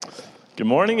Good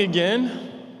morning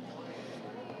again.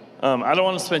 I don't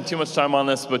want to spend too much time on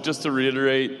this, but just to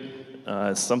reiterate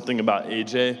something about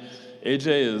AJ.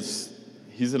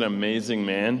 He's an amazing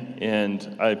man,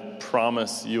 and I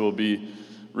promise you will be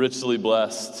richly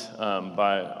blessed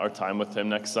by our time with him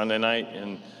next Sunday night.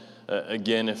 And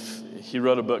again, if he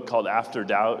wrote a book called After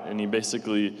Doubt, and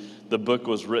the book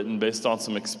was written based on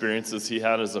some experiences he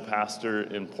had as a pastor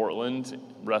in Portland,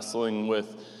 wrestling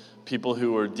with people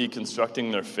who were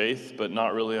deconstructing their faith, but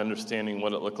not really understanding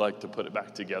what it looked like to put it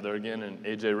back together again. And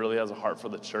AJ really has a heart for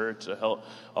the church,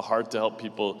 a heart to help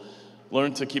people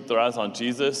learn to keep their eyes on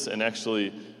Jesus and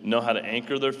actually know how to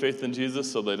anchor their faith in Jesus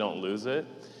so they don't lose it.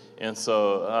 And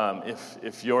so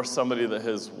if you're somebody that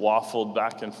has waffled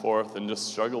back and forth and just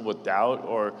struggled with doubt,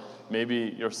 or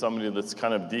maybe you're somebody that's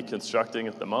kind of deconstructing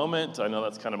at the moment, I know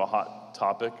that's kind of a hot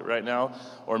topic right now,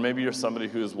 or maybe you're somebody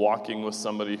who is walking with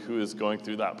somebody who is going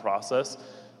through that process,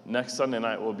 next Sunday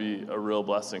night will be a real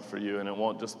blessing for you, and it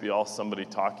won't just be all somebody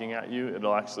talking at you.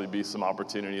 It'll actually be some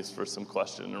opportunities for some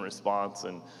question and response,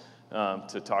 and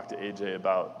to talk to AJ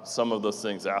about some of those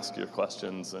things, ask your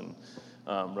questions, and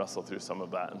wrestle through some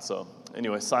of that. And so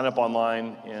anyway, sign up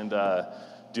online and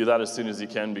do that as soon as you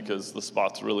can, because the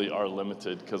spots really are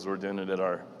limited because we're doing it at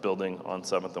our building on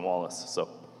 7th and Wallace. So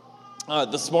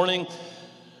this morning,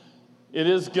 it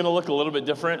is going to look a little bit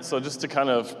different. So just to kind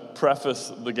of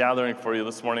preface the gathering for you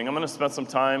this morning, I'm going to spend some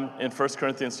time in 1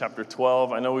 Corinthians chapter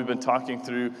 12. I know we've been talking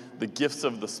through the gifts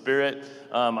of the Spirit.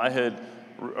 I had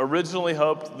originally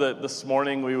hoped that this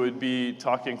morning we would be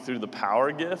talking through the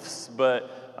power gifts,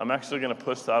 but I'm actually going to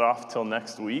push that off till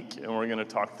next week, and we're going to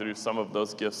talk through some of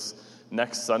those gifts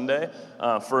next Sunday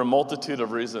for a multitude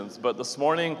of reasons. But this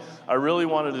morning, I really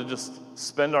wanted to just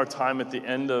spend our time at the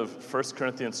end of 1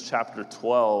 Corinthians chapter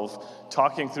 12,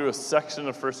 talking through a section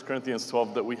of 1 Corinthians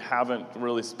 12 that we haven't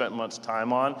really spent much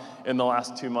time on in the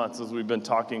last 2 months as we've been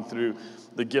talking through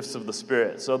the gifts of the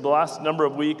Spirit. So the last number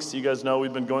of weeks, you guys know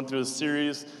we've been going through a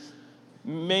series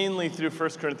mainly through 1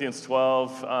 Corinthians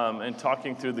 12 and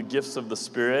talking through the gifts of the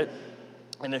Spirit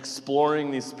and exploring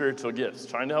these spiritual gifts,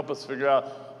 trying to help us figure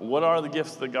out what are the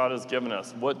gifts that God has given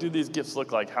us? What do these gifts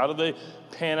look like? How do they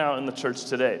pan out in the church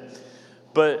today?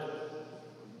 But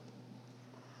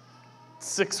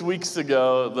 6 weeks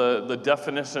ago, the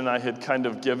definition I had kind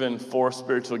of given for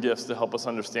spiritual gifts to help us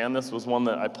understand this was one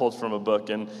that I pulled from a book,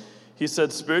 and he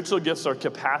said, spiritual gifts are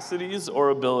capacities or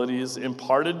abilities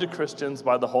imparted to Christians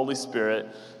by the Holy Spirit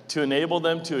to enable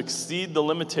them to exceed the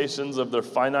limitations of their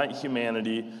finite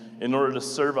humanity in order to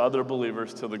serve other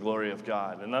believers to the glory of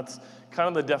God. And that's kind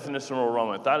of the definition we're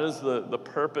rolling with. That is the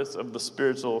purpose of the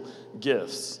spiritual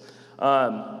gifts.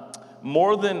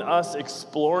 More than us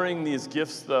exploring these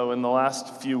gifts, though, in the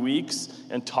last few weeks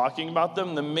and talking about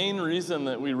them, the main reason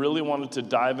that we really wanted to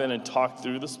dive in and talk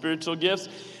through the spiritual gifts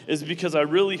is because I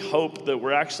really hope that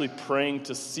we're actually praying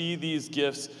to see these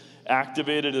gifts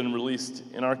activated and released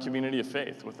in our community of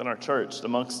faith, within our church,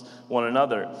 amongst one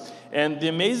another. And the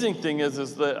amazing thing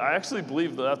is that I actually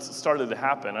believe that that's started to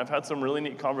happen. I've had some really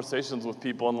neat conversations with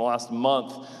people in the last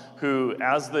month who,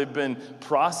 as they've been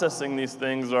processing these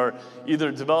things, are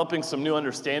either developing some new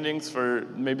understandings for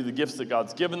maybe the gifts that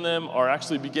God's given them, or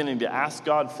actually beginning to ask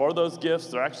God for those gifts.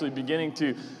 They're actually beginning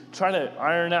to try to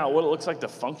iron out what it looks like to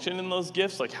function in those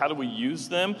gifts, like how do we use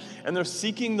them? And they're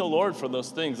seeking the Lord for those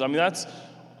things. I mean, that's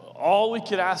all we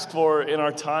could ask for in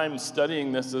our time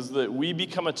studying this, is that we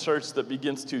become a church that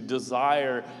begins to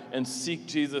desire and seek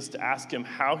Jesus, to ask him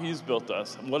how he's built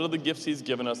us, what are the gifts he's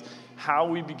given us, how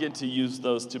we begin to use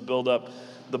those to build up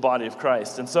the body of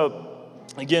Christ. And so,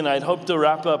 again, I'd hope to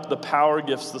wrap up the power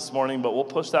gifts this morning, but we'll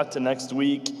push that to next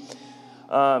week.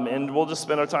 And we'll just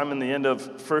spend our time in the end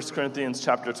of 1 Corinthians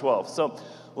chapter 12. So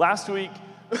last week,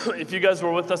 if you guys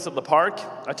were with us at the park,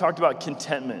 I talked about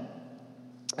contentment.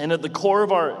 And at the core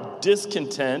of our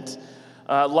discontent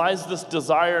lies this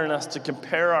desire in us to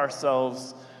compare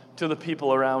ourselves to the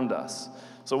people around us.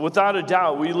 So without a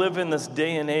doubt, we live in this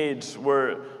day and age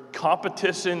where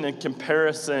competition and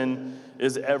comparison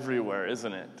is everywhere,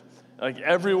 isn't it? Like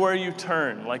everywhere you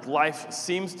turn, like life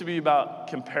seems to be about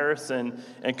comparison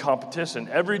and competition.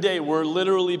 Every day we're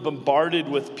literally bombarded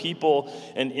with people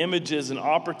and images and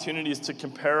opportunities to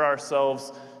compare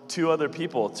ourselves to other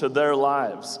people, to their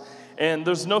lives. And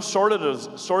there's no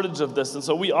shortage of this. And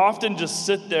so we often just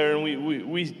sit there and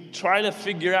we try to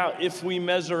figure out if we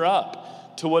measure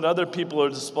up to what other people are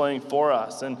displaying for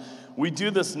us. And we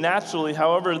do this naturally.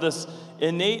 However, this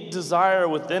innate desire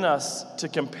within us to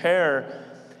compare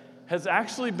has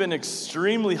actually been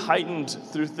extremely heightened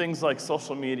through things like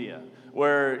social media,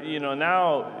 where,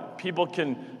 now people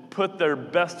can put their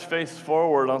best face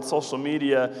forward on social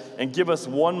media and give us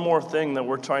one more thing that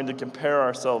we're trying to compare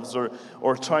ourselves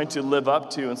or trying to live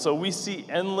up to. And so we see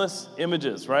endless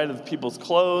images, right, of people's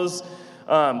clothes,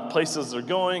 places they're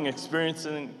going,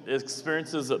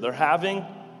 experiences that they're having,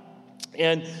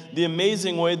 and the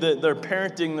amazing way that they're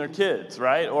parenting their kids,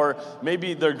 right? Or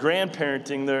maybe they're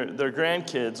grandparenting their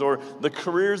grandkids, or the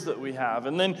careers that we have.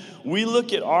 And then we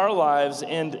look at our lives,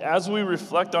 and as we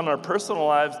reflect on our personal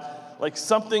lives, like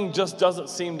something just doesn't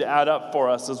seem to add up for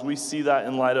us as we see that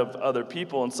in light of other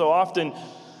people. And so often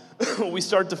we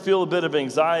start to feel a bit of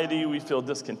anxiety, we feel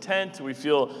discontent, we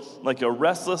feel like a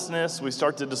restlessness, we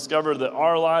start to discover that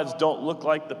our lives don't look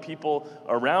like the people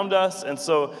around us, and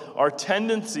so our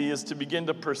tendency is to begin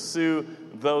to pursue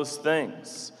those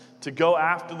things, to go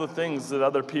after the things that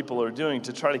other people are doing,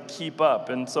 to try to keep up.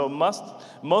 And so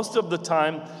most of the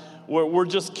time, we're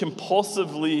just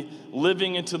compulsively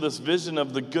living into this vision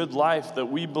of the good life that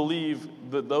we believe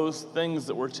that those things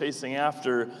that we're chasing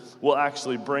after will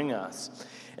actually bring us.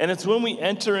 And it's when we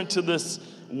enter into this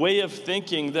way of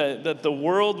thinking that the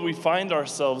world we find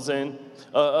ourselves in,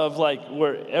 of like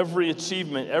where every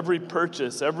achievement, every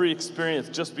purchase, every experience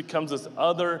just becomes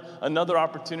another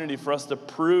opportunity for us to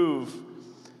prove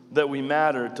that we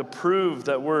matter, to prove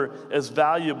that we're as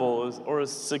valuable or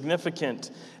as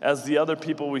significant as the other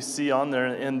people we see on there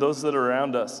and those that are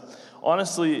around us.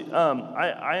 Honestly,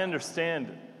 I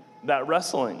understand that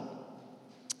wrestling.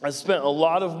 I spent a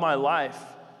lot of my life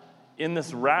in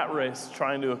this rat race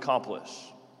trying to accomplish.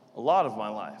 A lot of my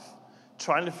life.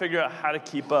 Trying to figure out how to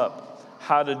keep up,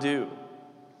 how to do.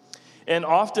 And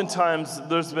oftentimes,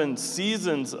 there's been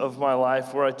seasons of my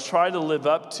life where I try to live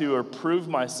up to or prove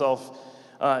myself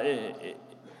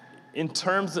in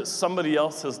terms that somebody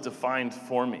else has defined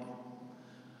for me.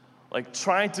 Like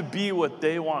trying to be what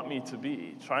they want me to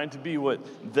be, trying to be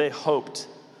what they hoped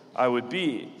I would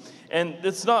be. And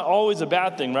it's not always a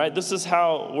bad thing, right? This is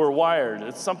how we're wired.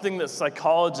 It's something that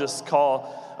psychologists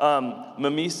call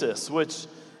mimesis, which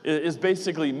is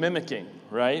basically mimicking,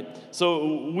 right?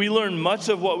 So we learn much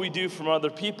of what we do from other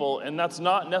people, and that's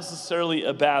not necessarily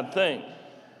a bad thing.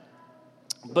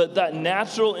 But that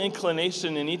natural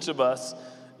inclination in each of us,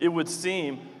 it would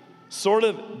seem, sort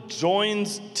of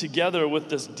joins together with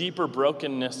this deeper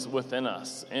brokenness within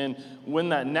us. And when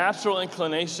that natural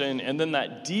inclination and then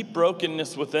that deep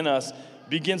brokenness within us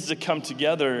begins to come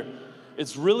together,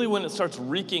 it's really when it starts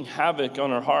wreaking havoc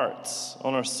on our hearts,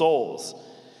 on our souls.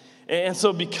 And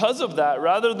so because of that,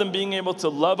 rather than being able to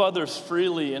love others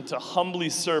freely and to humbly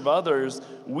serve others,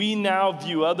 we now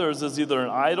view others as either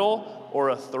an idol or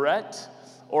a threat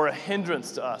or a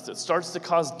hindrance to us. It starts to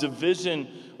cause division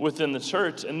within the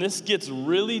church. And this gets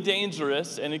really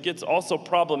dangerous, and it gets also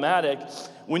problematic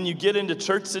when you get into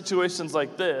church situations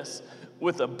like this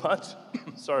with a bunch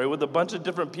of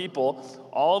different people,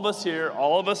 all of us here,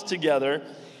 all of us together,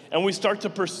 and we start to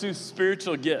pursue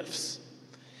spiritual gifts.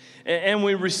 And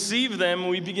we receive them, and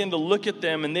we begin to look at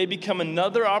them, and they become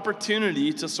another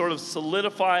opportunity to sort of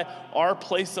solidify our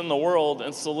place in the world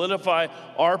and solidify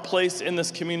our place in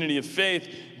this community of faith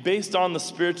based on the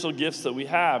spiritual gifts that we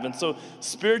have. And so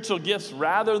spiritual gifts,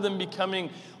 rather than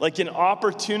becoming like an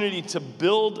opportunity to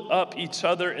build up each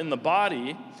other in the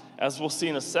body, as we'll see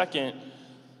in a second,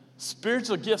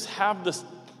 spiritual gifts have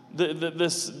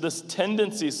this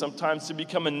tendency sometimes to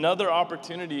become another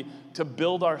opportunity to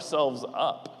build ourselves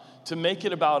up, to make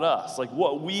it about us, like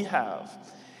what we have.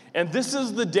 And this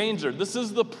is the danger. This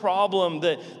is the problem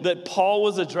that Paul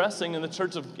was addressing in the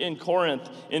church in Corinth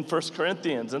in 1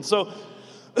 Corinthians. And so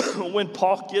when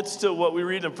Paul gets to what we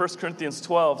read in 1 Corinthians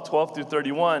 12 through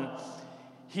 31,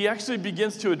 he actually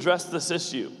begins to address this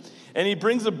issue. And he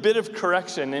brings a bit of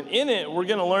correction. And in it, we're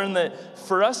going to learn that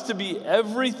for us to be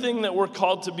everything that we're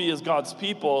called to be as God's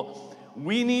people,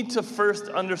 we need to first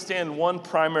understand one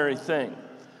primary thing.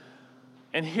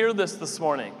 And hear this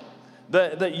morning,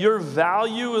 that your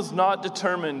value is not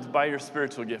determined by your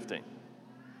spiritual gifting.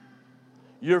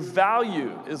 Your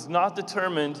value is not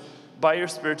determined by your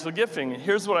spiritual gifting. And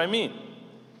here's what I mean.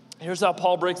 Here's how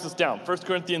Paul breaks this down. 1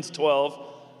 Corinthians 12,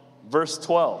 verse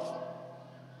 12.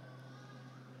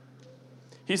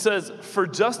 He says, "For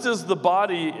just as the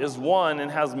body is one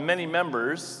and has many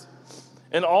members,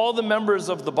 and all the members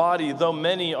of the body, though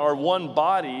many, are one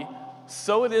body,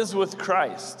 so it is with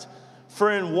Christ.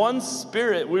 For in one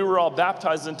Spirit we were all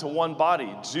baptized into one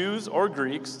body, Jews or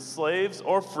Greeks, slaves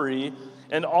or free,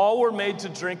 and all were made to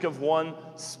drink of one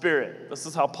Spirit." This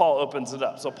is how Paul opens it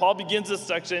up. So Paul begins this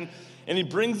section, and he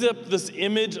brings up this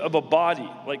image of a body,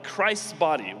 like Christ's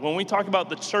body. When we talk about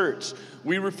the church,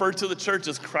 we refer to the church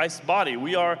as Christ's body.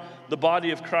 We are the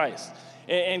body of Christ.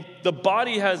 And the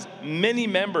body has many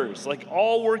members, like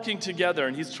all working together.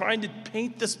 And he's trying to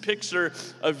paint this picture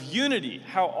of unity,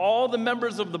 how all the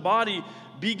members of the body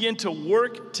begin to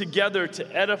work together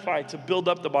to edify, to build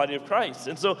up the body of Christ.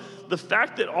 And so the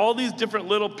fact that all these different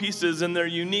little pieces and their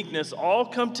uniqueness all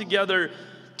come together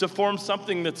to form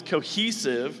something that's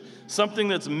cohesive, something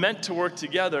that's meant to work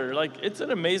together, like it's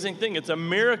an amazing thing. It's a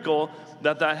miracle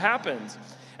that happens.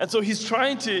 And so he's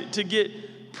trying to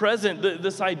get present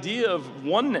this idea of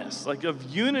oneness, like of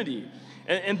unity.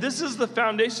 And this is the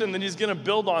foundation that he's going to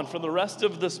build on for the rest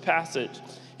of this passage.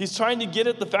 He's trying to get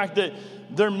at the fact that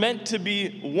they're meant to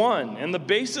be one. And the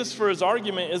basis for his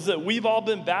argument is that we've all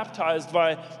been baptized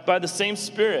by the same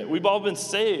Spirit. We've all been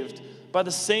saved by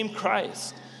the same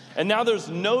Christ. And now there's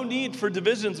no need for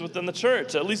divisions within the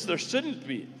church. At least there shouldn't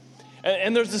be.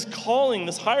 And there's this calling,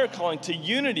 this higher calling to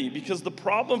unity, because the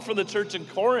problem for the church in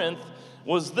Corinth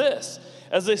was this.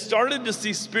 As they started to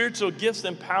see spiritual gifts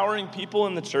empowering people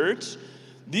in the church,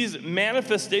 these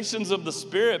manifestations of the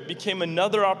Spirit became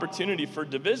another opportunity for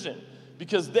division,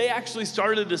 because they actually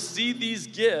started to see these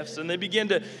gifts and they began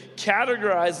to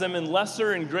categorize them in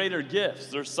lesser and greater gifts.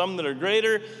 There's some that are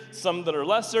greater, some that are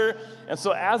lesser. And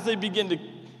so as they begin to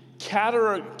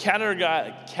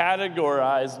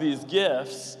categorize these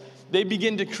gifts, they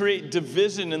begin to create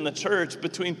division in the church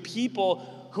between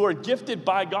people who are gifted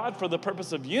by God for the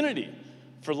purpose of unity,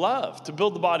 for love, to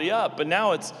build the body up. But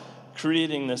now it's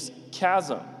creating this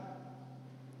chasm.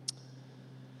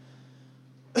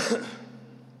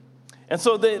 And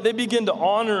so they begin to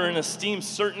honor and esteem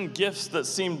certain gifts that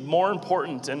seemed more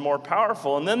important and more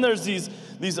powerful. And then there's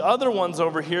these other ones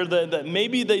over here that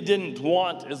maybe they didn't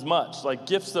want as much, like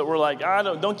gifts that were like,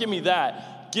 don't give me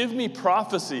that. Give me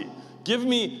prophecy. Give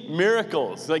me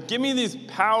miracles. Like, give me these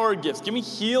power gifts. Give me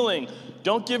healing.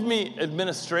 Don't give me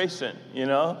administration, you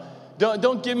know?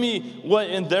 Don't give me what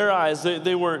in their eyes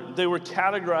they were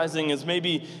categorizing as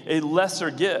maybe a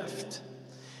lesser gift.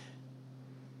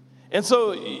 And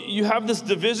so you have this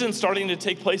division starting to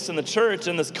take place in the church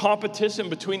and this competition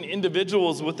between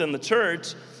individuals within the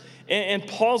church. And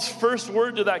Paul's first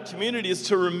word to that community is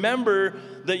to remember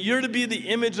that you're to be the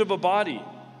image of a body,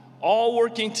 all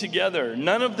working together,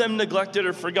 none of them neglected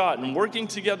or forgotten, working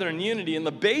together in unity. And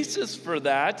the basis for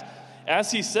that, as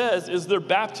he says, is their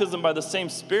baptism by the same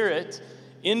Spirit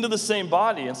into the same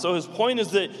body. And so his point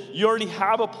is that you already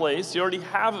have a place, you already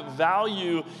have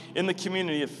value in the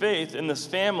community of faith, in this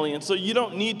family, and so you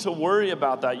don't need to worry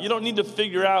about that. You don't need to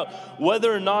figure out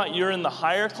whether or not you're in the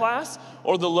higher class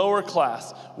or the lower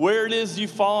class, where it is you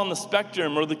fall on the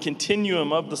spectrum or the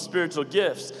continuum of the spiritual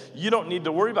gifts. You don't need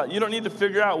to worry about it. You don't need to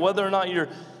figure out whether or not you're,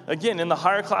 again, in the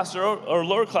higher class or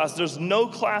lower class. There's no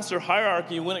class or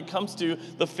hierarchy when it comes to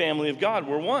the family of God.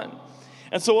 We're one.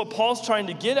 And so what Paul's trying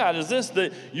to get at is this,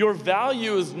 that your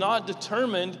value is not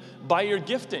determined by your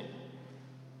gifting.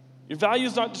 Your value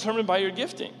is not determined by your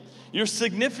gifting. Your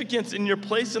significance in your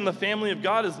place in the family of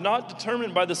God is not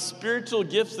determined by the spiritual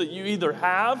gifts that you either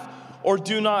have or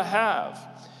do not have.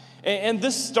 And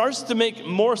this starts to make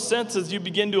more sense as you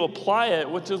begin to apply it,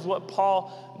 which is what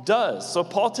Paul does. So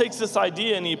Paul takes this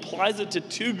idea and he applies it to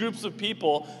two groups of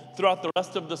people throughout the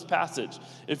rest of this passage.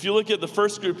 If you look at the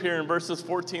first group here in verses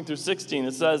 14 through 16,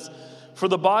 it says, "For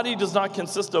the body does not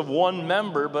consist of one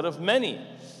member, but of many.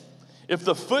 If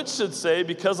the foot should say,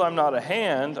 'Because I'm not a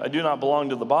hand, I do not belong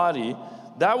to the body,'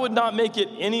 that would not make it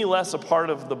any less a part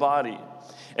of the body.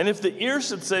 And if the ear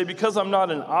should say, 'Because I'm not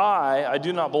an eye, I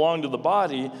do not belong to the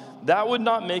body,' that would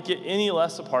not make it any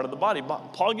less a part of the body."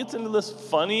 Paul gets into this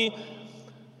funny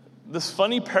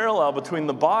parallel between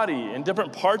the body and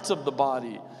different parts of the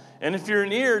body. And if you're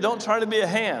an ear, don't try to be a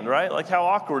hand, right? Like, how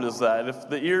awkward is that if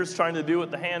the ear is trying to do what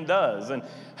the hand does? And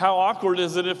how awkward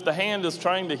is it if the hand is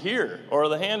trying to hear or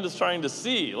the hand is trying to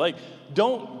see? Like,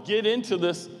 don't get into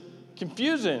this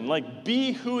confusion. Like,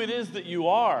 be who it is that you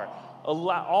are.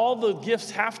 All the gifts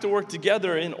have to work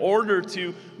together in order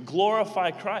to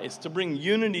glorify Christ, to bring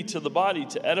unity to the body,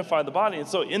 to edify the body. And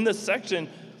so in this section,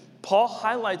 Paul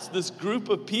highlights this group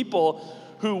of people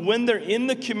who, when they're in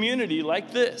the community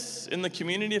like this, in the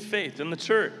community of faith, in the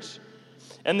church,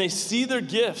 and they see their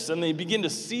gifts and they begin to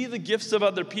see the gifts of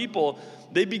other people,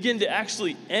 they begin to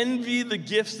actually envy the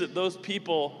gifts that those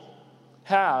people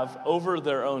have over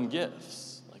their own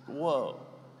gifts. Like, whoa,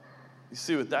 you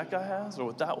see what that guy has or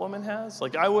what that woman has?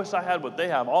 Like, I wish I had what they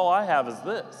have. All I have is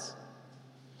this.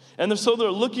 And so they're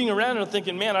looking around and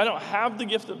thinking, man, I don't have the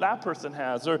gift that that person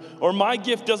has, or my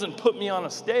gift doesn't put me on a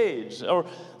stage, or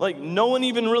like no one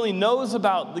even really knows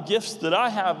about the gifts that I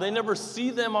have. They never see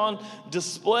them on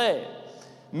display.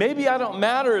 maybe I don't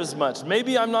matter as much.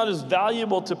 Maybe I'm not as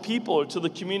valuable to people or to the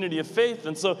community of faith.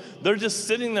 And so they're just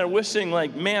sitting there wishing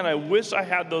like, man, I wish I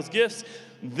had those gifts.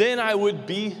 Then I would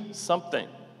be something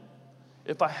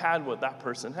if I had what that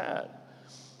person had.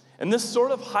 And this sort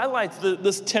of highlights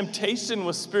this temptation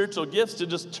with spiritual gifts to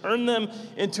just turn them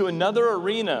into another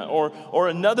arena or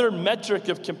another metric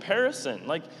of comparison,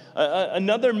 like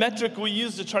another metric we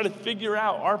use to try to figure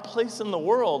out our place in the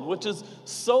world, which is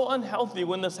so unhealthy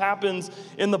when this happens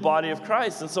in the body of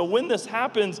Christ. And so when this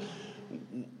happens,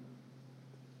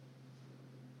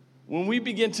 when we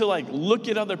begin to like look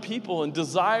at other people and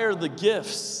desire the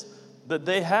gifts that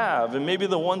they have and maybe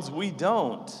the ones we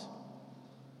don't,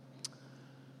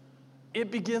 it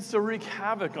begins to wreak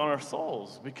havoc on our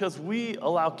souls because we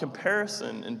allow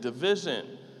comparison and division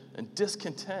and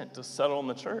discontent to settle in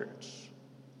the church.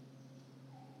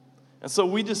 And so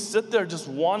we just sit there just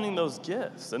wanting those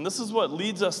gifts. And this is what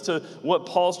leads us to what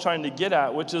Paul's trying to get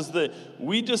at, which is that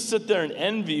we just sit there in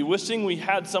envy, wishing we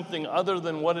had something other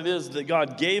than what it is that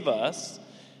God gave us.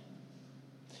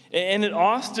 And it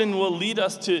often will lead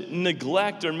us to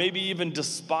neglect or maybe even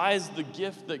despise the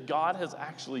gift that God has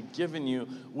actually given you,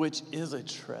 which is a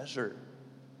treasure.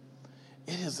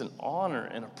 It is an honor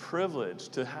and a privilege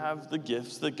to have the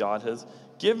gifts that God has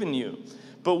given you.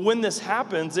 But when this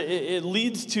happens, it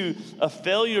leads to a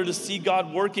failure to see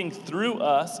God working through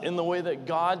us in the way that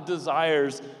God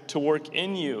desires to work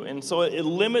in you. And so it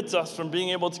limits us from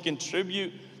being able to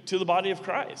contribute to the body of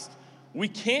Christ. We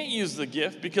can't use the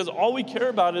gift because all we care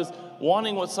about is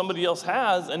wanting what somebody else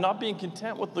has and not being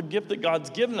content with the gift that God's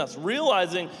given us,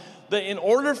 realizing that in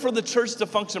order for the church to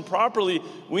function properly,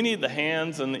 we need the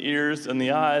hands and the ears and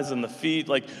the eyes and the feet.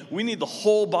 Like, we need the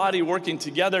whole body working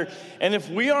together. And if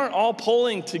we aren't all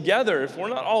pulling together, if we're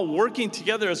not all working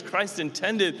together as Christ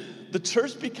intended, the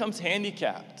church becomes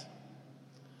handicapped.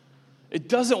 It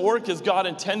doesn't work as God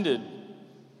intended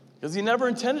because he never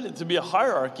intended it to be a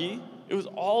hierarchy. It was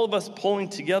all of us pulling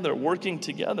together, working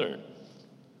together.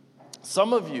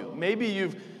 Some of you, maybe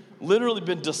you've literally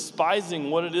been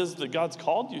despising what it is that God's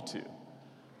called you to.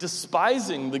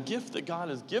 Despising the gift that God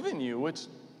has given you, which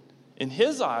in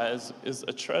his eyes is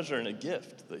a treasure and a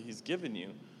gift that he's given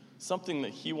you. Something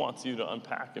that he wants you to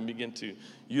unpack and begin to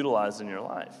utilize in your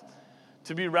life.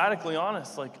 To be radically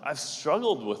honest, like I've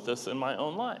struggled with this in my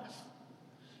own life.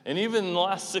 And even in the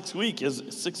last 6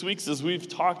 weeks as we've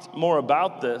talked more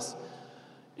about this,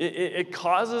 it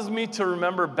causes me to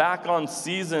remember back on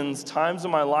seasons, times in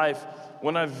my life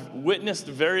when I've witnessed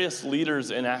various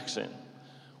leaders in action.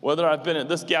 Whether I've been at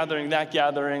this gathering, that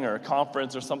gathering, or a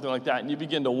conference or something like that, and you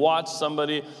begin to watch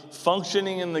somebody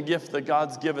functioning in the gift that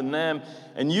God's given them,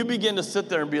 and you begin to sit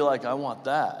there and be like, I want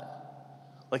that.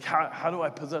 Like, how do I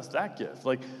possess that gift?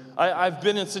 Like, I've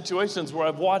been in situations where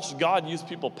I've watched God use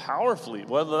people powerfully,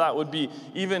 whether that would be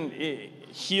even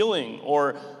healing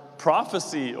or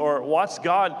prophecy, or watch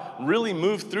God really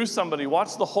move through somebody,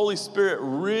 watch the Holy Spirit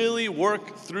really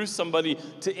work through somebody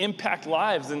to impact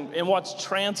lives, and watch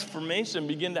transformation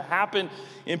begin to happen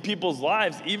in people's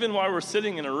lives, even while we're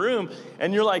sitting in a room,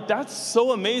 and you're like, that's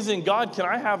so amazing, God, can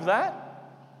I have that?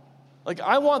 Like,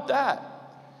 I want that.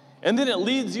 And then it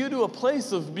leads you to a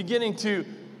place of beginning to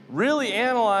really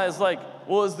analyze, like,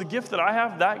 well, is the gift that I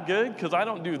have that good? Because I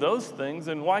don't do those things,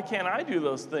 and why can't I do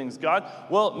those things, God?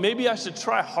 Well, maybe I should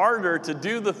try harder to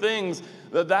do the things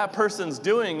that that person's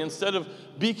doing instead of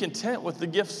be content with the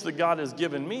gifts that God has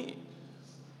given me.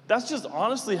 That's just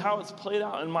honestly how it's played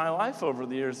out in my life over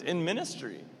the years in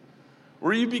ministry,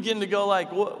 where you begin to go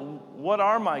like, what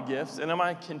are my gifts, and am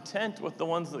I content with the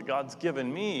ones that God's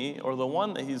given me or the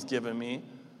one that he's given me?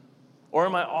 Or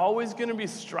am I always going to be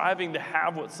striving to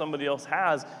have what somebody else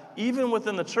has, even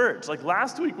within the church? Like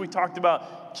last week, we talked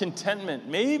about contentment,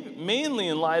 mainly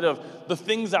in light of the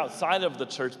things outside of the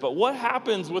church. But what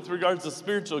happens with regards to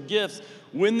spiritual gifts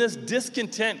when this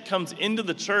discontent comes into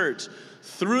the church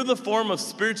through the form of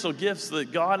spiritual gifts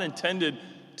that God intended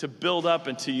to build up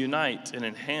and to unite and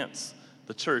enhance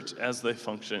the church as they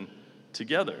function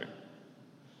together?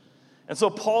 And so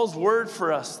Paul's word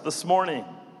for us this morning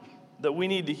that we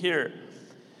need to hear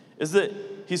is that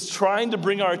he's trying to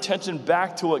bring our attention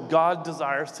back to what God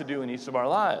desires to do in each of our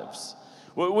lives,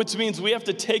 which means we have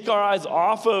to take our eyes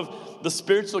off of the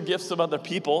spiritual gifts of other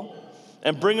people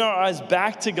and bring our eyes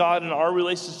back to God and our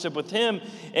relationship with him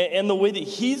and the way that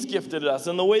he's gifted us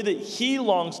and the way that he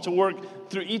longs to work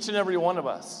through each and every one of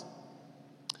us.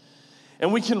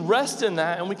 And we can rest in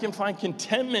that and we can find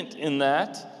contentment in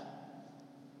that.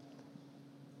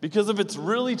 Because if it's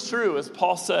really true, as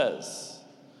Paul says,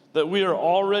 that we are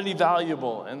already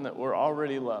valuable and that we're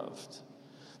already loved,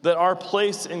 that our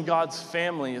place in God's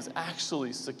family is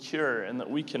actually secure and that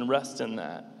we can rest in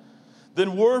that,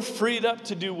 then we're freed up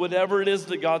to do whatever it is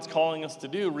that God's calling us to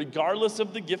do, regardless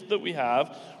of the gift that we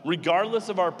have, regardless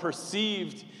of our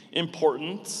perceived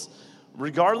importance,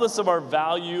 regardless of our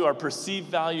value, our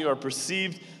perceived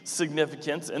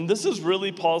significance. And this is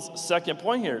really Paul's second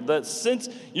point here, that since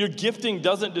your gifting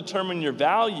doesn't determine your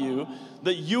value,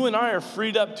 that you and I are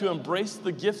freed up to embrace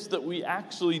the gifts that we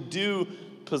actually do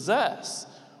possess.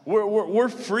 We're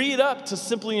freed up to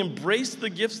simply embrace the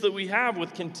gifts that we have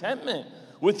with contentment,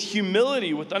 with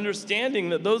humility, with understanding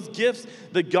that those gifts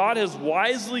that God has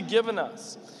wisely given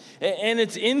us. And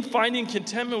it's in finding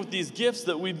contentment with these gifts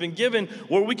that we've been given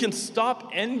where we can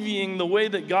stop envying the way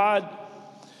that God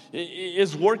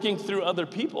is working through other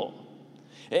people.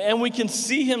 And we can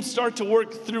see him start to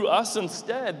work through us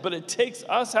instead, but it takes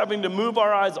us having to move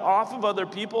our eyes off of other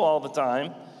people all the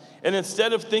time. And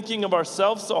instead of thinking of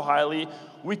ourselves so highly,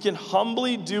 we can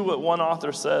humbly do what one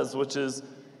author says, which is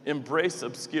embrace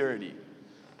obscurity.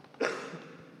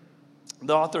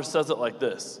 The author says it like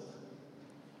this: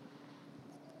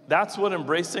 that's what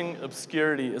embracing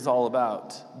obscurity is all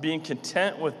about. Being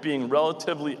content with being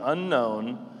relatively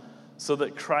unknown so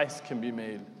that Christ can be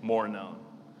made more known.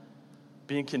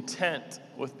 Being content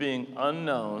with being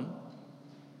unknown,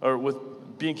 or with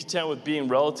being content with being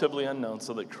relatively unknown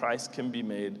so that Christ can be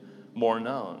made more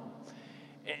known.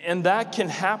 And that can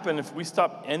happen if we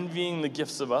stop envying the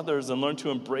gifts of others and learn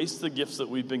to embrace the gifts that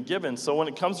we've been given. So when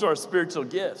it comes to our spiritual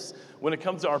gifts, when it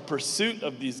comes to our pursuit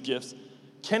of these gifts,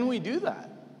 can we do that?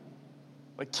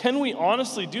 Like, can we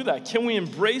honestly do that? Can we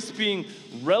embrace being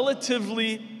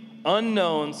relatively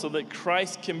unknown so that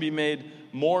Christ can be made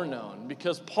more known?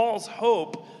 Because Paul's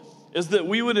hope is that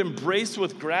we would embrace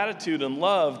with gratitude and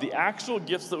love the actual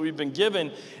gifts that we've been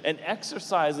given and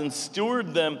exercise and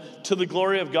steward them to the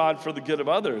glory of God for the good of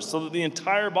others, so that the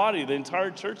entire body, the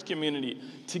entire church community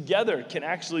together can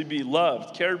actually be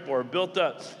loved, cared for, built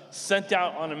up, sent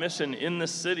out on a mission in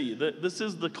this city. This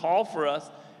is the call for us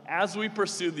as we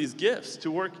pursue these gifts,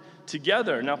 to work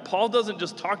together. Now, Paul doesn't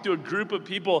just talk to a group of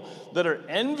people that are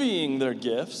envying their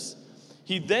gifts.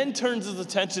 He then turns his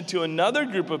attention to another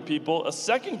group of people, a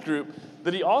second group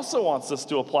that he also wants us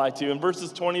to apply to. In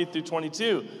verses 20 through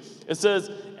 22, it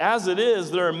says, as it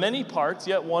is, there are many parts,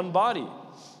 yet one body.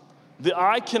 The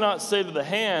eye cannot say to the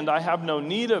hand, I have no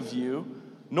need of you,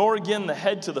 nor again the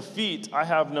head to the feet, I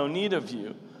have no need of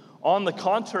you. On the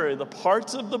contrary, the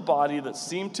parts of the body that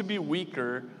seem to be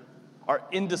weaker are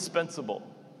indispensable.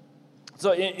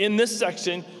 So in this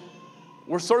section,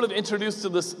 we're sort of introduced to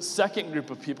this second group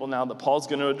of people now that Paul's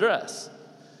going to address.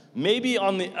 Maybe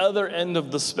on the other end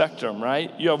of the spectrum,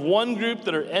 right? You have one group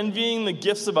that are envying the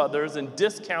gifts of others and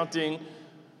discounting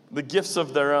the gifts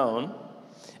of their own.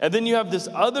 And then you have this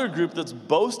other group that's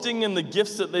boasting in the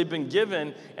gifts that they've been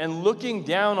given and looking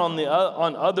down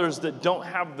on others that don't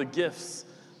have the gifts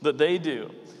that they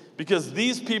do. Because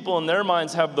these people in their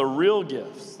minds have the real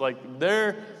gifts. Like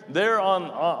they're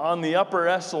on the upper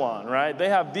echelon, right? They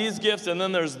have these gifts, and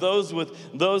then there's those with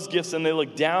those gifts, and they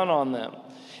look down on them.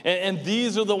 And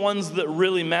these are the ones that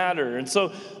really matter. And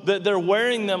so they're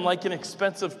wearing them like an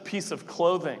expensive piece of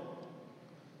clothing.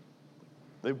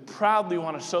 They proudly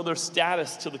want to show their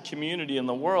status to the community and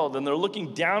the world, and they're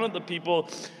looking down at the people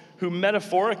who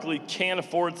metaphorically can't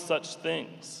afford such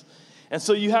things. And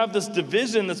so you have this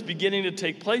division that's beginning to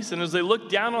take place, and as they look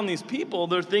down on these people,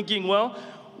 they're thinking, well,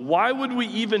 why would we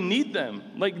even need them?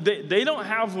 Like, they don't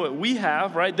have what we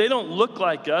have, right? They don't look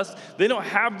like us. They don't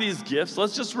have these gifts.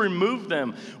 Let's just remove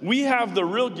them. We have the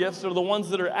real gifts, or the ones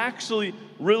that are actually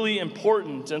really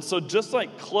important. And so just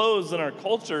like clothes in our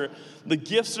culture, the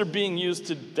gifts are being used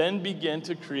to then begin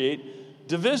to create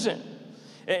division.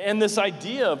 And this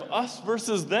idea of us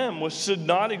versus them, which should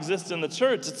not exist in the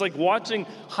church, it's like watching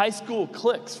high school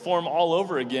cliques form all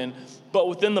over again, but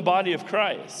within the body of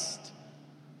Christ.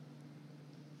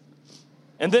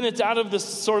 And then it's out of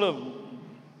this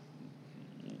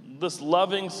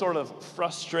loving sort of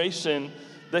frustration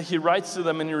that he writes to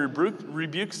them and he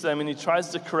rebukes them and he tries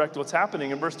to correct what's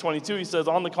happening. In verse 22, he says,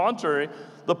 on the contrary,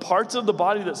 the parts of the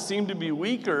body that seem to be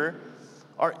weaker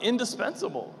are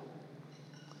indispensable.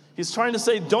 He's trying to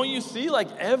say, don't you see, like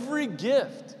every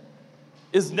gift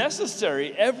is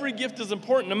necessary. Every gift is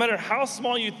important, no matter how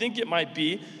small you think it might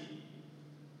be.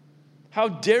 How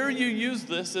dare you use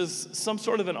this as some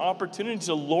sort of an opportunity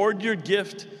to lord your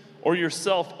gift or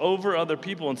yourself over other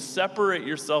people and separate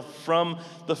yourself from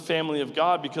the family of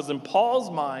God? Because in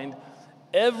Paul's mind,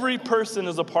 every person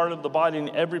is a part of the body and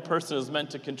every person is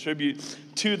meant to contribute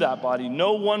to that body.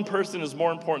 No one person is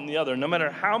more important than the other. No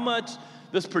matter how much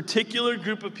this particular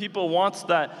group of people wants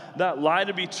that lie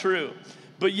to be true,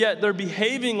 but yet they're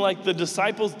behaving like the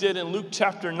disciples did in Luke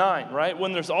chapter 9, right?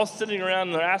 When they're all sitting around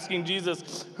and they're asking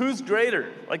Jesus, who's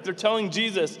greater? Like they're telling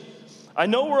Jesus, I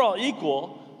know we're all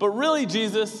equal, but really,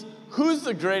 Jesus, who's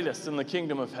the greatest in the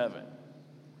kingdom of heaven?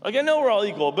 Like I know we're all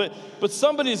equal, but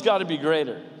somebody's got to be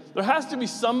greater. There has to be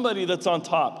somebody that's on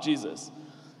top, Jesus.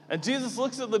 And Jesus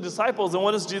looks at the disciples, and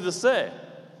what does Jesus say?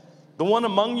 The one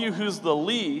among you who's the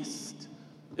least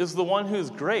is the one who's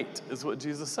great, is what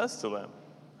Jesus says to them.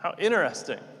 How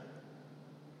interesting.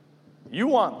 You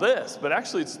want this, but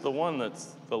actually it's the one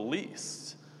that's the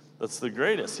least, that's the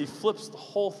greatest. He flips the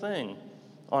whole thing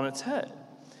on its head.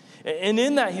 And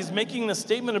in that, he's making the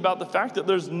statement about the fact that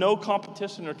there's no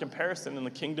competition or comparison in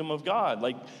the kingdom of God.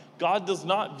 Like, God does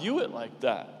not view it like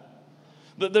that.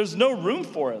 That there's no room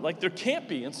for it. Like, there can't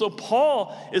be. And so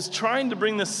Paul is trying to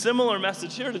bring this similar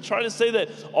message here to try to say that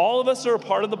all of us are a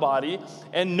part of the body,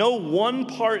 and no one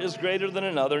part is greater than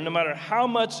another, no matter how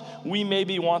much we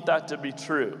maybe want that to be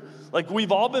true. Like,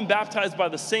 we've all been baptized by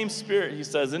the same Spirit, he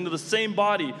says, into the same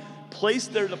body,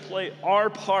 placed there to play our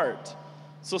part.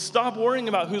 So stop worrying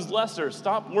about who's lesser.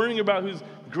 Stop worrying about who's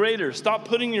greater. Stop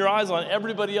putting your eyes on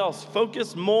everybody else.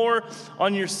 Focus more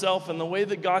on yourself and the way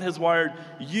that God has wired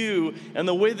you and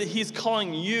the way that he's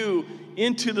calling you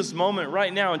into this moment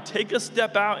right now. And take a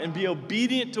step out and be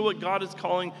obedient to what God is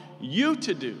calling you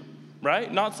to do,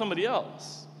 right? Not somebody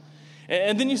else.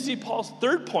 And then you see Paul's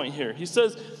third point here. He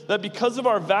says that because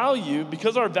our value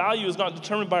is not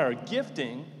determined by our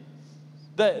gifting,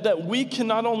 that we can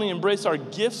not only embrace our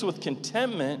gifts with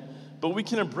contentment, but we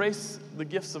can embrace the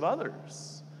gifts of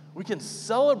others. We can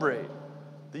celebrate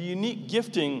the unique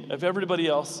gifting of everybody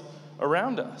else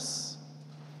around us.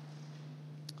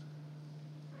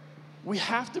 We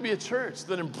have to be a church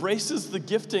that embraces the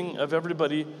gifting of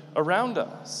everybody around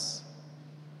us.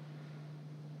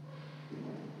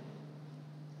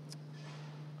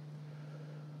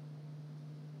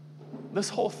 This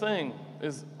whole thing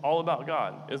is all about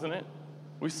God, isn't it?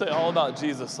 We say all about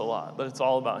Jesus a lot, that it's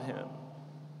all about him.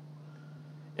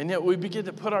 And yet we begin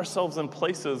to put ourselves in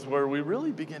places where we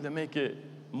really begin to make it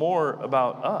more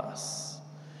about us.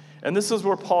 And this is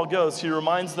where Paul goes. He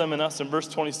reminds them and us in verse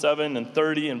 27 and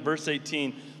 30 and verse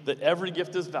 18 that every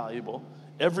gift is valuable.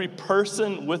 Every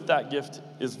person with that gift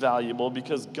is valuable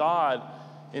because God,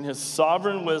 in his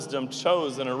sovereign wisdom,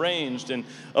 chose and arranged and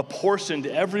apportioned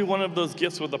every one of those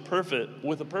gifts with a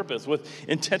purpose, with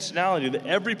intentionality, that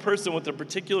every person with a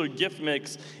particular gift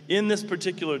mix in this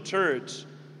particular church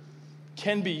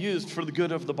can be used for the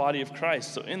good of the body of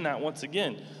Christ. So in that, once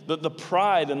again, the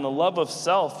pride and the love of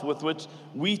self with which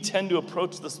we tend to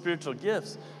approach the spiritual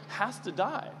gifts has to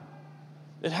die.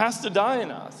 It has to die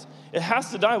in us. It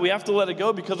has to die. We have to let it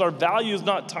go because our value is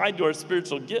not tied to our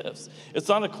spiritual gifts. It's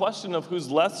not a question of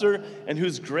who's lesser and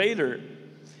who's greater.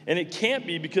 And it can't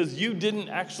be because you didn't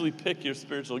actually pick your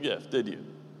spiritual gift, did you?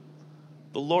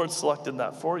 The Lord selected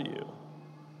that for you.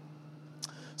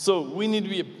 So we need to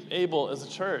be able as a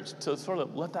church to sort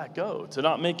of let that go, to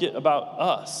not make it about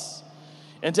us,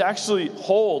 and to actually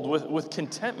hold with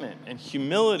contentment and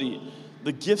humility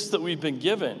the gifts that we've been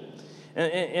given.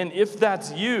 And if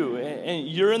that's you, and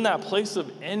you're in that place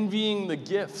of envying the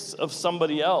gifts of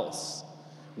somebody else,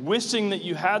 wishing that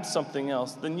you had something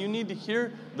else, then you need to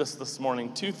hear this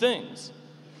morning. Two things.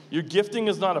 Your gifting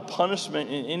is not a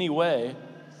punishment in any way,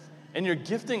 and your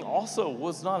gifting also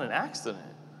was not an accident.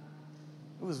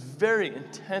 It was very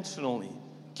intentionally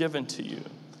given to you.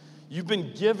 You've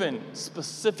been given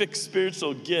specific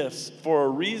spiritual gifts for a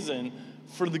reason,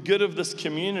 for the good of this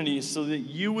community, so that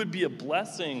you would be a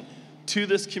blessing to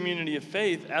this community of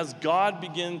faith as God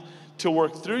begins to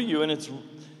work through you. And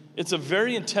it's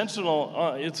very intentional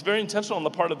on the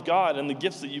part of God and the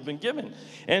gifts that you've been given.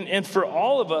 And for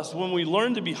all of us, when we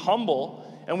learn to be humble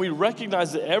and we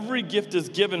recognize that every gift is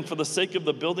given for the sake of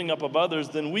the building up of others,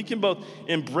 then we can both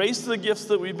embrace the gifts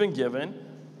that we've been given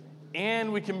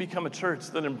and we can become a church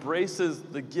that embraces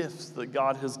the gifts that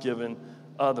God has given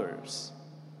others.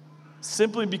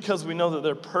 Simply because we know that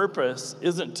their purpose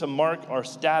isn't to mark our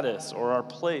status or our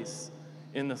place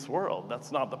in this world.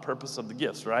 That's not the purpose of the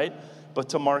gifts, right? But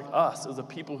to mark us as a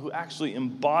people who actually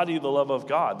embody the love of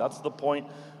God. That's the point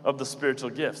of the spiritual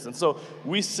gifts. And so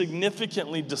we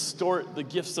significantly distort the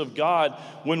gifts of God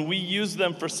when we use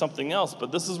them for something else.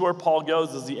 But this is where Paul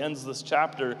goes as he ends this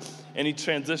chapter and he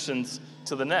transitions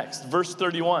to the next. Verse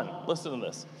 31, listen to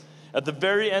this. At the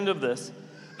very end of this,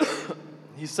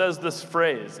 he says this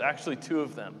phrase, actually two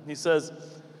of them. He says,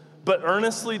 but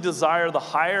earnestly desire the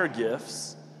higher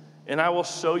gifts, and I will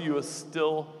show you a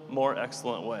still more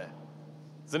excellent way.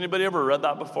 Has anybody ever read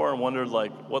that before and wondered,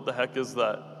 like, what the heck is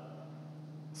that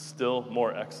still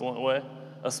more excellent way?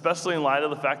 especially in light of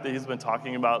the fact that he's been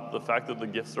talking about the fact that the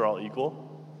gifts are all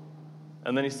equal.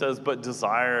 And then he says, but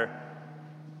desire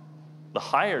the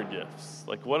higher gifts.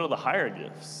 Like, what are the higher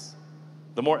gifts?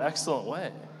 The more excellent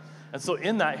way. And so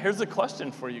in that, here's a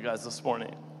question for you guys this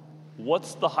morning.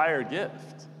 What's the higher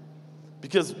gift?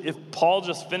 Because if Paul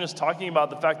just finished talking about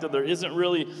the fact that there isn't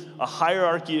really a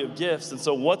hierarchy of gifts, and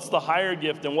so what's the higher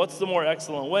gift and what's the more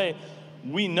excellent way,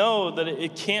 we know that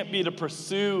it can't be to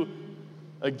pursue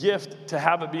a gift to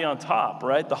have it be on top,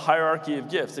 right? The hierarchy of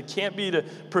gifts. It can't be to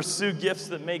pursue gifts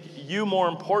that make you more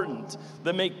important,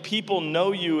 that make people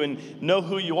know you and know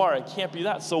who you are. It can't be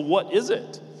that. So what is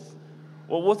it?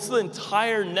 Well, what's the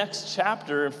entire next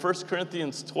chapter in 1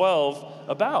 Corinthians 12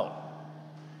 about?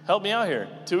 Help me out here.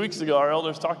 2 weeks ago, our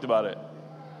elders talked about it.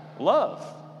 Love.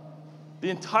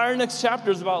 The entire next chapter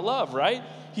is about love, right?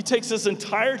 He takes this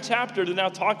entire chapter to now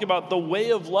talk about the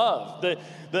way of love, the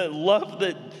love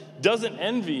that doesn't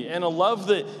envy, and a love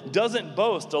that doesn't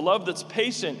boast, a love that's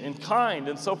patient and kind.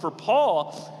 And so for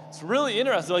Paul, it's really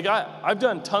interesting. Like I've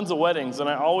done tons of weddings, and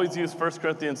I always use 1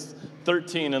 Corinthians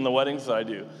 13 in the weddings that I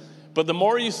do. But the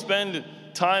more you spend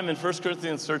time in 1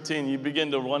 Corinthians 13, you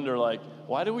begin to wonder, like,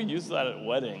 why do we use that at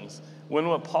weddings? When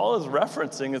what Paul is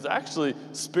referencing is actually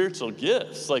spiritual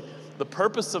gifts. Like, the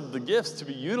purpose of the gifts to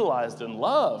be utilized in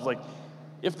love. Like,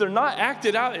 if they're not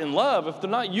acted out in love, if they're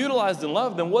not utilized in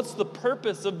love, then what's the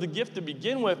purpose of the gift to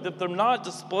begin with if they're not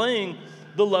displaying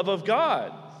the love of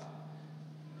God?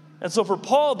 And so for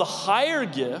Paul, the higher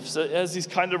gifts, as he's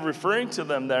kind of referring to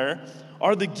them there,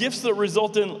 are the gifts that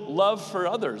result in love for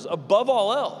others, above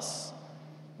all else.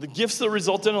 The gifts that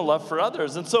result in a love for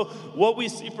others. And so what we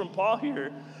see from Paul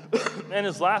here, and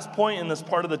his last point in this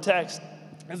part of the text,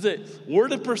 is that we're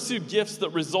to pursue gifts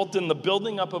that result in the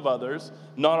building up of others,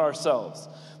 not ourselves.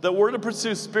 That we're to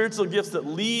pursue spiritual gifts that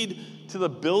lead to the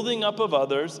building up of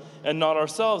others and not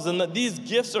ourselves. And that these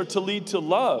gifts are to lead to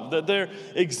love. That they're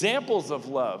examples of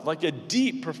love, like a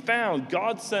deep, profound,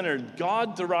 God-centered,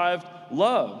 God-derived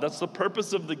love. That's the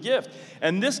purpose of the gift.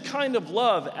 And this kind of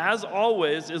love, as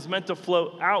always, is meant to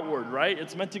flow outward, right?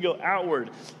 It's meant to go outward.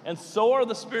 And so are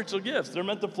the spiritual gifts. They're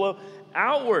meant to flow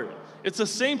outward. It's the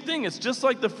same thing. It's just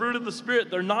like the fruit of the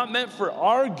Spirit. They're not meant for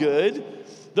our good.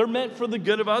 They're meant for the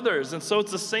good of others. And so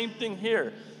it's the same thing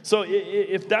here. So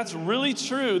if that's really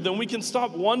true, then we can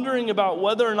stop wondering about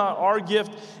whether or not our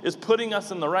gift is putting us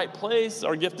in the right place,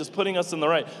 our gift is putting us in the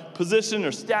right position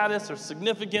or status or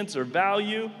significance or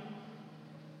value.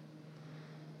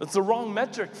 That's the wrong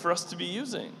metric for us to be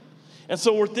using. And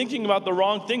so we're thinking about the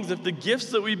wrong things. If the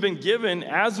gifts that we've been given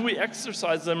as we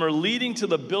exercise them are leading to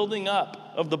the building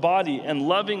up of the body and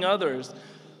loving others,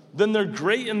 then they're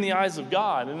great in the eyes of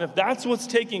God. And if that's what's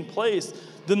taking place,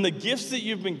 then the gifts that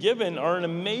you've been given are an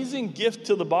amazing gift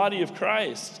to the body of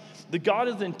Christ that God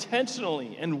has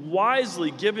intentionally and wisely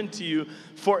given to you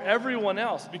for everyone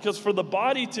else. Because for the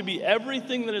body to be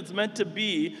everything that it's meant to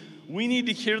be, we need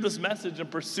to hear this message and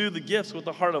pursue the gifts with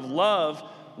a heart of love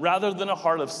rather than a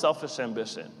heart of selfish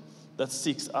ambition that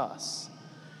seeks us.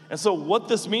 And so what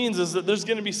this means is that there's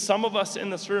going to be some of us in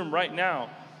this room right now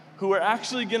who are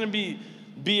actually going to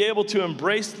be able to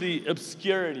embrace the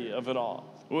obscurity of it all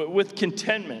with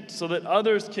contentment so that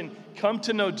others can come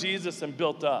to know Jesus and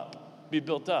be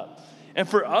built up. And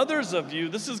for others of you,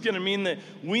 this is going to mean that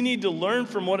we need to learn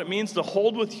from what it means to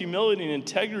hold with humility and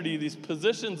integrity these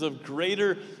positions of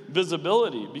greater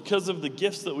visibility because of the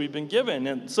gifts that we've been given.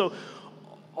 And so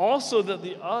also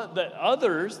that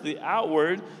others, the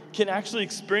outward, can actually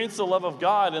experience the love of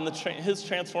God and His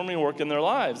transforming work in their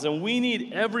lives. And we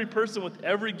need every person with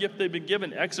every gift they've been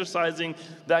given exercising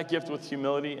that gift with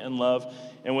humility and love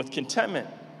and with contentment.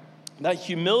 That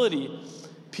humility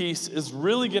piece is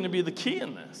really going to be the key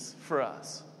in this for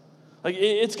us. Like,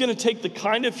 it's going to take the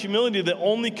kind of humility that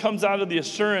only comes out of the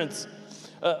assurance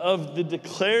of the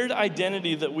declared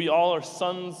identity that we all are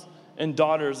sons and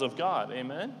daughters of God.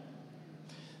 Amen?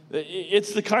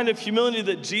 It's the kind of humility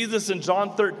that Jesus in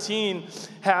John 13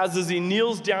 has as he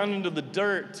kneels down into the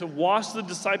dirt to wash the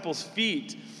disciples'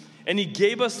 feet. And he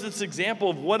gave us this example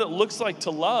of what it looks like to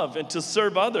love and to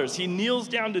serve others. He kneels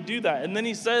down to do that. And then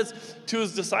he says to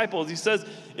his disciples, he says,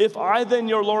 if I then,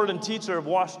 your Lord and teacher, have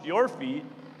washed your feet,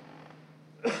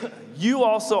 you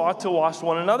also ought to wash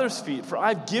one another's feet. For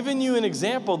I've given you an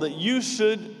example that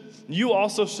you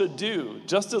also should do,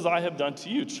 just as I have done to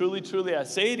you. Truly, truly, I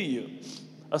say to you,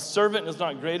 a servant is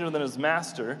not greater than his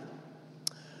master,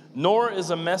 nor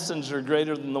is a messenger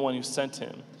greater than the one who sent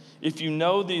him. If you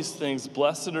know these things,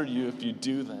 blessed are you if you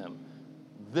do them.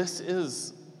 This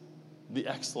is the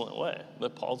excellent way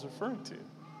that Paul's referring to.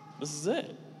 This is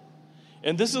it.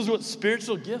 And this is what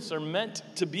spiritual gifts are meant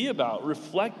to be about,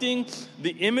 reflecting the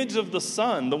image of the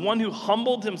Son, the one who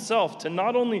humbled himself to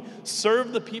not only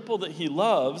serve the people that he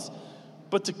loves,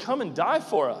 but to come and die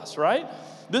for us, right?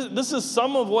 This is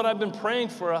some of what I've been praying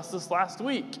for us this last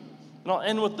week. And I'll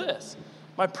end with this.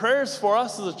 My prayers for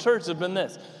us as a church have been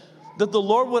this, that the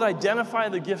Lord would identify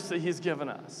the gifts that he's given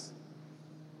us.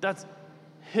 That's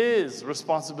his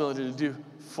responsibility to do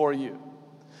for you.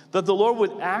 That the Lord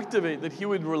would activate, that he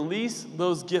would release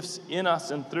those gifts in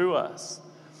us and through us.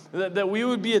 That we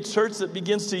would be a church that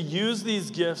begins to use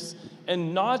these gifts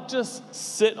and not just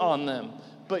sit on them,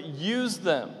 but use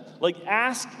them. Like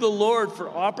ask the Lord for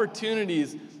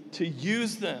opportunities to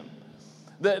use them.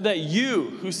 That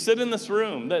you who sit in this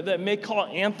room, that may call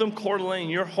Anthem Coeur d'Alene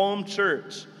your home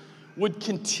church, would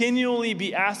continually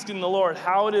be asking the Lord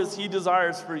how it is he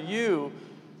desires for you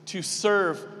to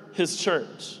serve his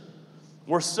church.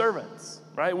 We're servants,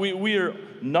 right? We are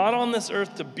not on this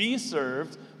earth to be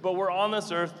served, but we're on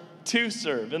this earth to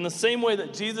serve. In the same way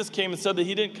that Jesus came and said that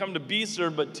he didn't come to be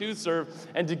served, but to serve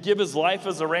and to give his life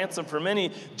as a ransom for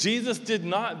many, Jesus did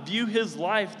not view his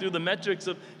life through the metrics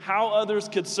of how others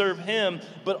could serve him,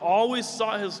 but always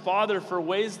sought his Father for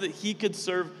ways that he could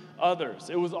serve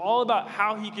others. It was all about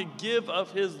how he could give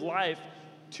of his life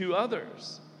to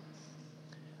others.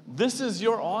 This is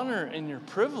your honor and your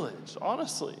privilege,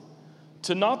 honestly.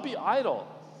 To not be idle.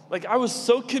 Like I was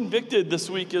so convicted this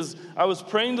week as I was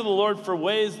praying to the Lord for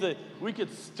ways that we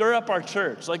could stir up our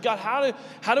church. Like God,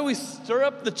 how do we stir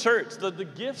up the church? That the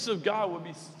gifts of God would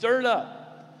be stirred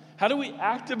up. How do we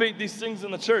activate these things in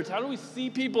the church? How do we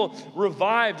see people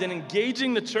revived and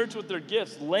engaging the church with their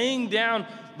gifts, laying down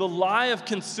the lie of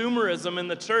consumerism in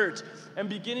the church and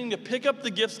beginning to pick up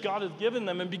the gifts God has given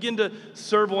them and begin to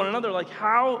serve one another? Like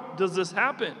how does this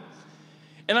happen?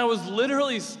 And I was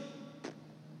literally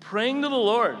praying to the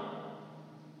Lord,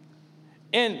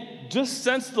 and just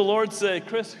sensed the Lord say,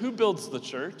 Chris, who builds the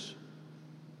church?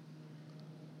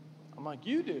 I'm like,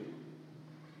 you do.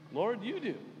 Lord, you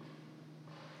do.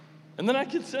 And then I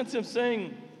could sense him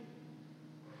saying,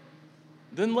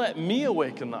 then let me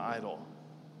awaken the idol.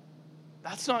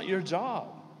 That's not your job,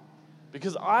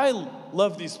 because I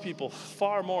love these people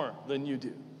far more than you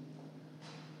do.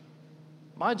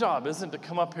 My job isn't to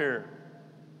come up here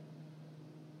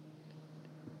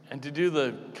and to do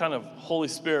the kind of Holy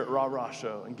Spirit rah-rah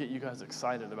show and get you guys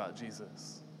excited about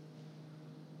Jesus.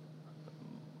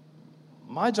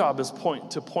 My job is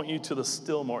to point you to the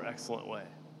still more excellent way.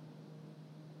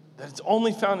 That it's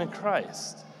only found in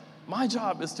Christ. My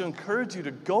job is to encourage you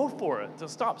to go for it, to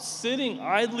stop sitting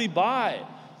idly by,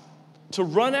 to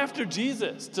run after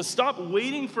Jesus, to stop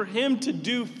waiting for him to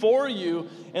do for you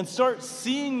and start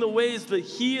seeing the ways that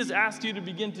he has asked you to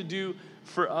begin to do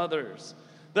for others.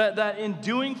 That in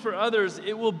doing for others,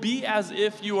 it will be as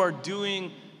if you are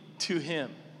doing to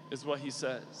him, is what he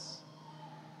says.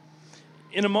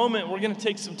 In a moment, we're going to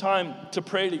take some time to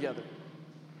pray together.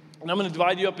 And I'm going to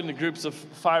divide you up into groups of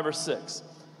 5 or 6.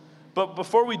 But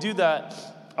before we do that,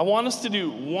 I want us to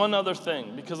do one other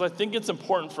thing, because I think it's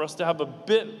important for us to have a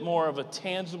bit more of a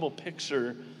tangible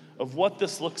picture of what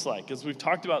this looks like, as we've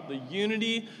talked about the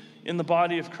unity in the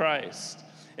body of Christ.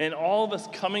 And all of us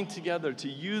coming together to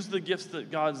use the gifts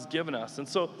that God has given us. And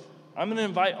so I'm going to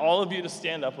invite all of you to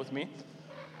stand up with me.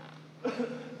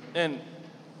 And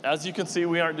as you can see,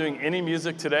 we aren't doing any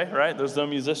music today, right? There's no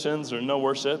musicians or no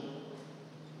worship.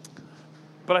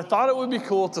 But I thought it would be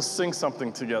cool to sing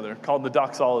something together called the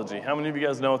doxology. How many of you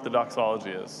guys know what the doxology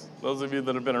is? Those of you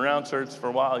that have been around church for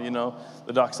a while, you know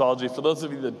the doxology. For those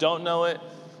of you that don't know it,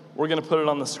 we're going to put it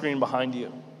on the screen behind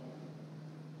you.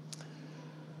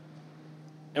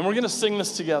 And we're going to sing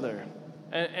this together.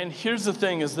 And here's the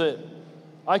thing, is that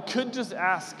I could just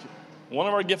ask one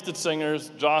of our gifted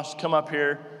singers, Josh, come up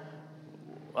here.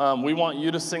 We want you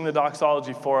to sing the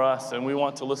doxology for us, and we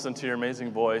want to listen to your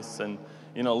amazing voice and,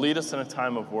 lead us in a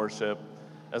time of worship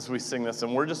as we sing this.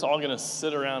 And we're just all going to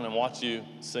sit around and watch you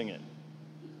sing it.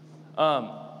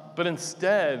 But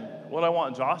instead, what I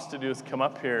want Josh to do is come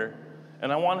up here,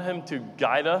 and I want him to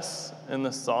guide us in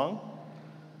this song.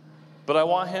 But I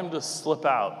want him to slip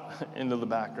out into the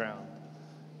background,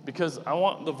 because I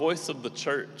want the voice of the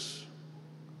church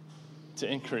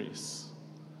to increase.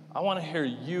 I want to hear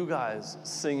you guys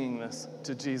singing this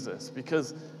to Jesus,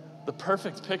 because the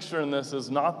perfect picture in this is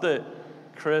not that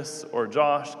Chris or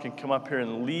Josh can come up here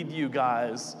and lead you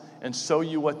guys and show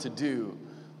you what to do.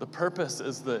 The purpose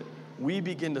is that we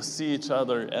begin to see each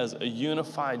other as a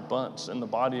unified bunch in the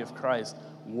body of Christ,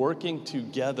 working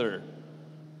together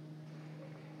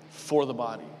for the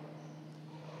body.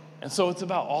 And so it's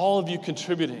about all of you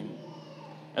contributing.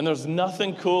 And there's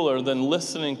nothing cooler than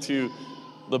listening to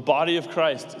the body of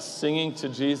Christ singing to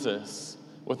Jesus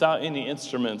without any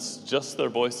instruments, just their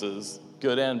voices,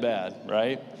 good and bad,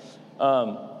 right?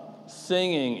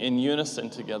 Singing in unison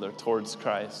together towards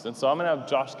Christ. And so I'm going to have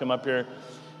Josh come up here,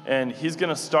 and he's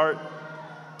going to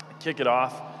kick it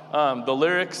off. The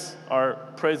lyrics are,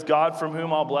 praise God from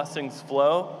whom all blessings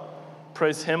flow.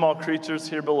 Praise him, all creatures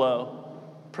here below.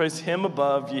 Praise him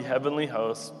above, ye heavenly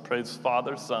hosts. Praise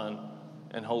Father, Son,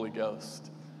 and Holy Ghost.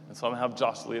 And so I'm going to have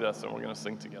Josh lead us, and we're going to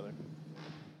sing together.